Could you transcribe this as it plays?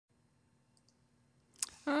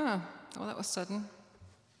Ah, well, that was sudden.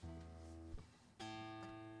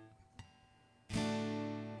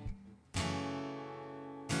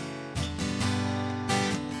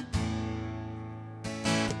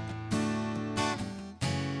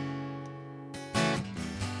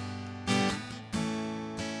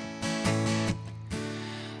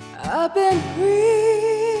 I've been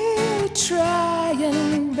really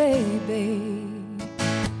trying, baby,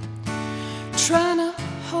 trying to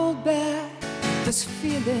hold back this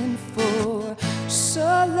feeling for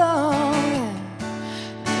so long.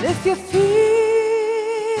 And if you feel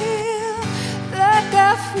like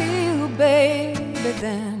I feel, baby,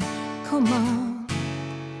 then come on,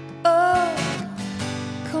 oh,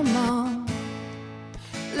 come on,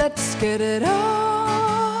 let's get it on.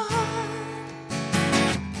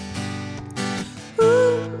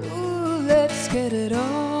 Ooh, let's get it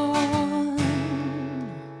on.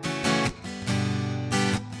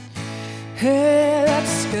 Hey,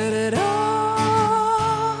 let's get it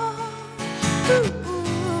on.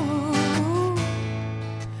 Ooh,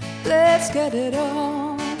 let's get it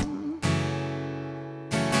on.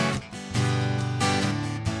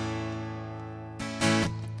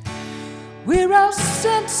 We're all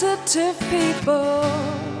sensitive people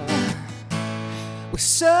with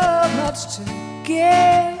so much to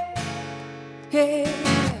give. Yeah.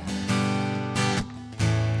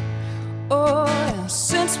 Oh, and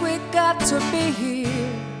since we got to be here,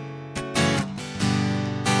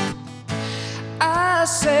 I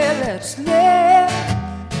say let's live.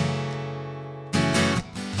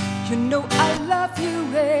 You know I love you,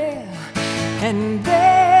 yeah, and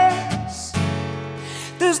there's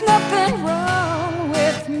nothing wrong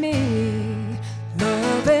with me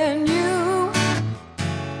loving you.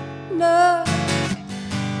 No.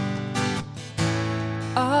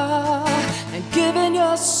 And giving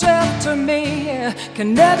yourself to me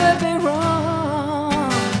can never be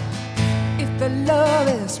wrong if the love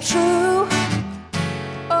is true.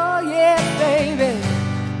 Oh yeah, baby.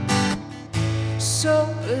 So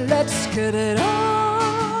let's get it on.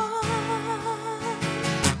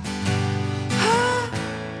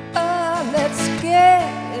 Let's get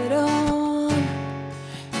it on,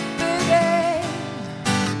 baby.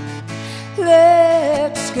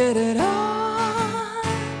 Let's get it on.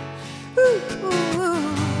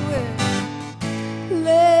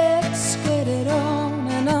 Let's get it on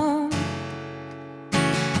and on.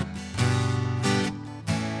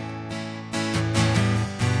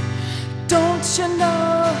 Don't you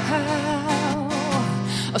know how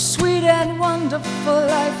a sweet and wonderful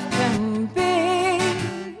life can be?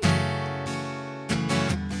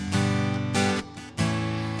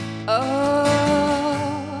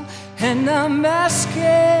 Oh, and I'm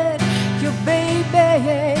asking you,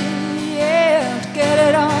 baby, yeah, get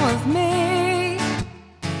it on with me.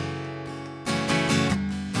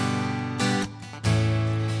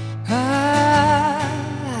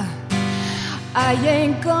 I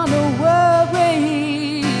ain't gonna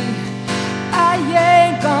worry, I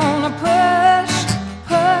ain't gonna push.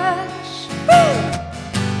 Woo!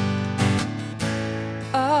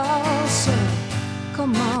 Oh, so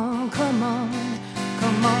come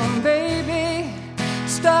on, baby,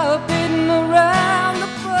 stop beating around the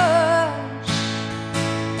bush.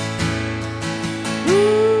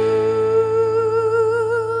 Ooh,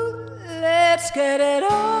 let's get it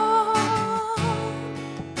on.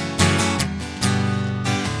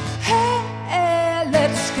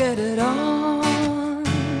 Let's get it on.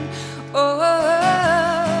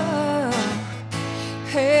 Oh,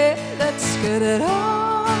 hey, let's get it on.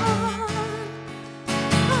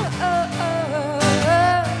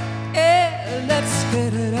 Yeah, let's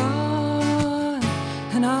get it on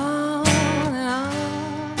and on and on.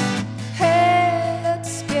 Hey,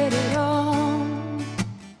 let's get it on.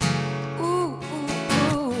 Ooh, ooh,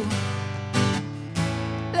 ooh.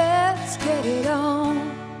 Let's get it on.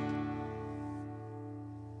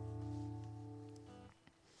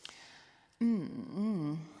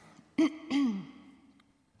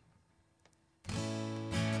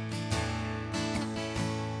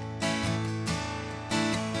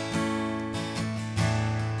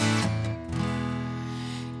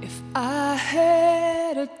 If I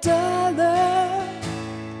had $1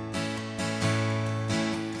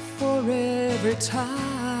 for every time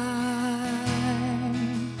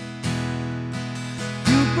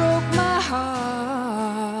you broke my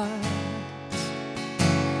heart,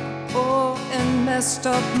 oh, and messed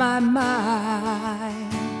up my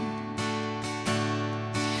mind,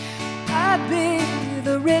 I'd be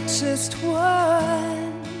the richest one.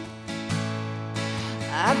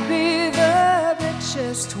 I'd be the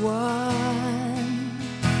richest one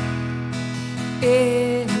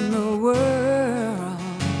in the world.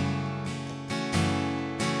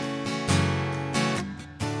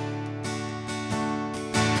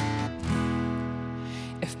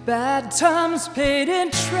 bad times paid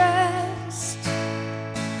interest.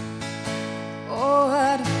 Oh,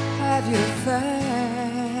 I'd have you to thank.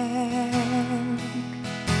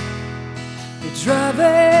 You're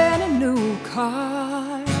driving a new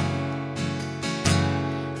car,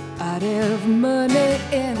 I'd have money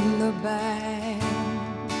in the bank,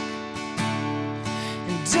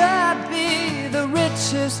 and I'd be the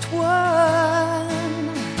richest one.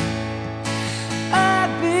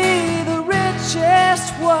 I'd be the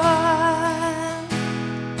richest one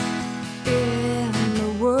in the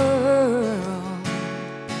world.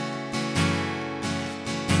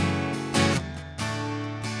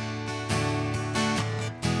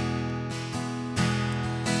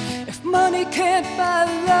 If money can't buy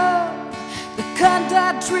love, the kind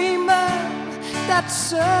I dream of, that's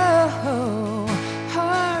so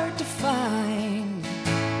hard to find.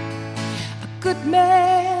 A good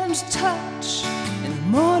man's touch in the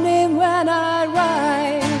morning when I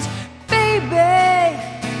rise, baby,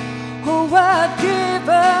 oh, I'd give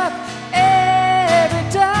up every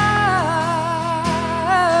dime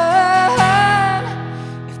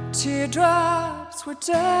if teardrops were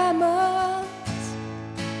diamonds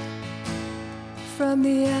from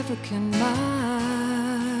the African mines.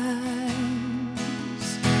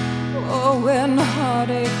 Oh, when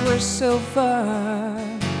heartache were silver,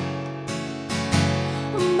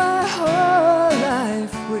 my whole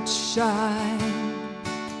life would shine,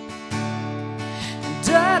 and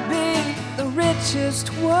I'd be the richest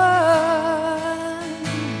one.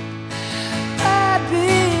 I'd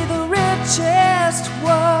be the richest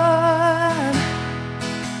one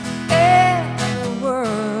in the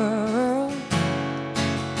world.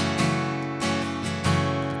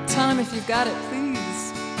 Time, if you've got it, please.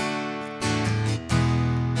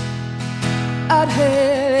 I'd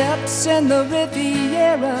have yachts in the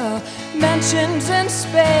Riviera, mansions in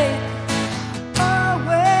Spain,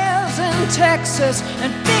 oils in Texas,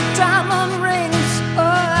 and big diamond rings. Oh,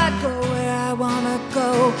 I'd go where I wanna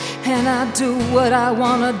go, and I'd do what I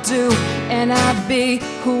wanna do, and I'd be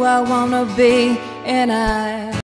who I wanna be, and I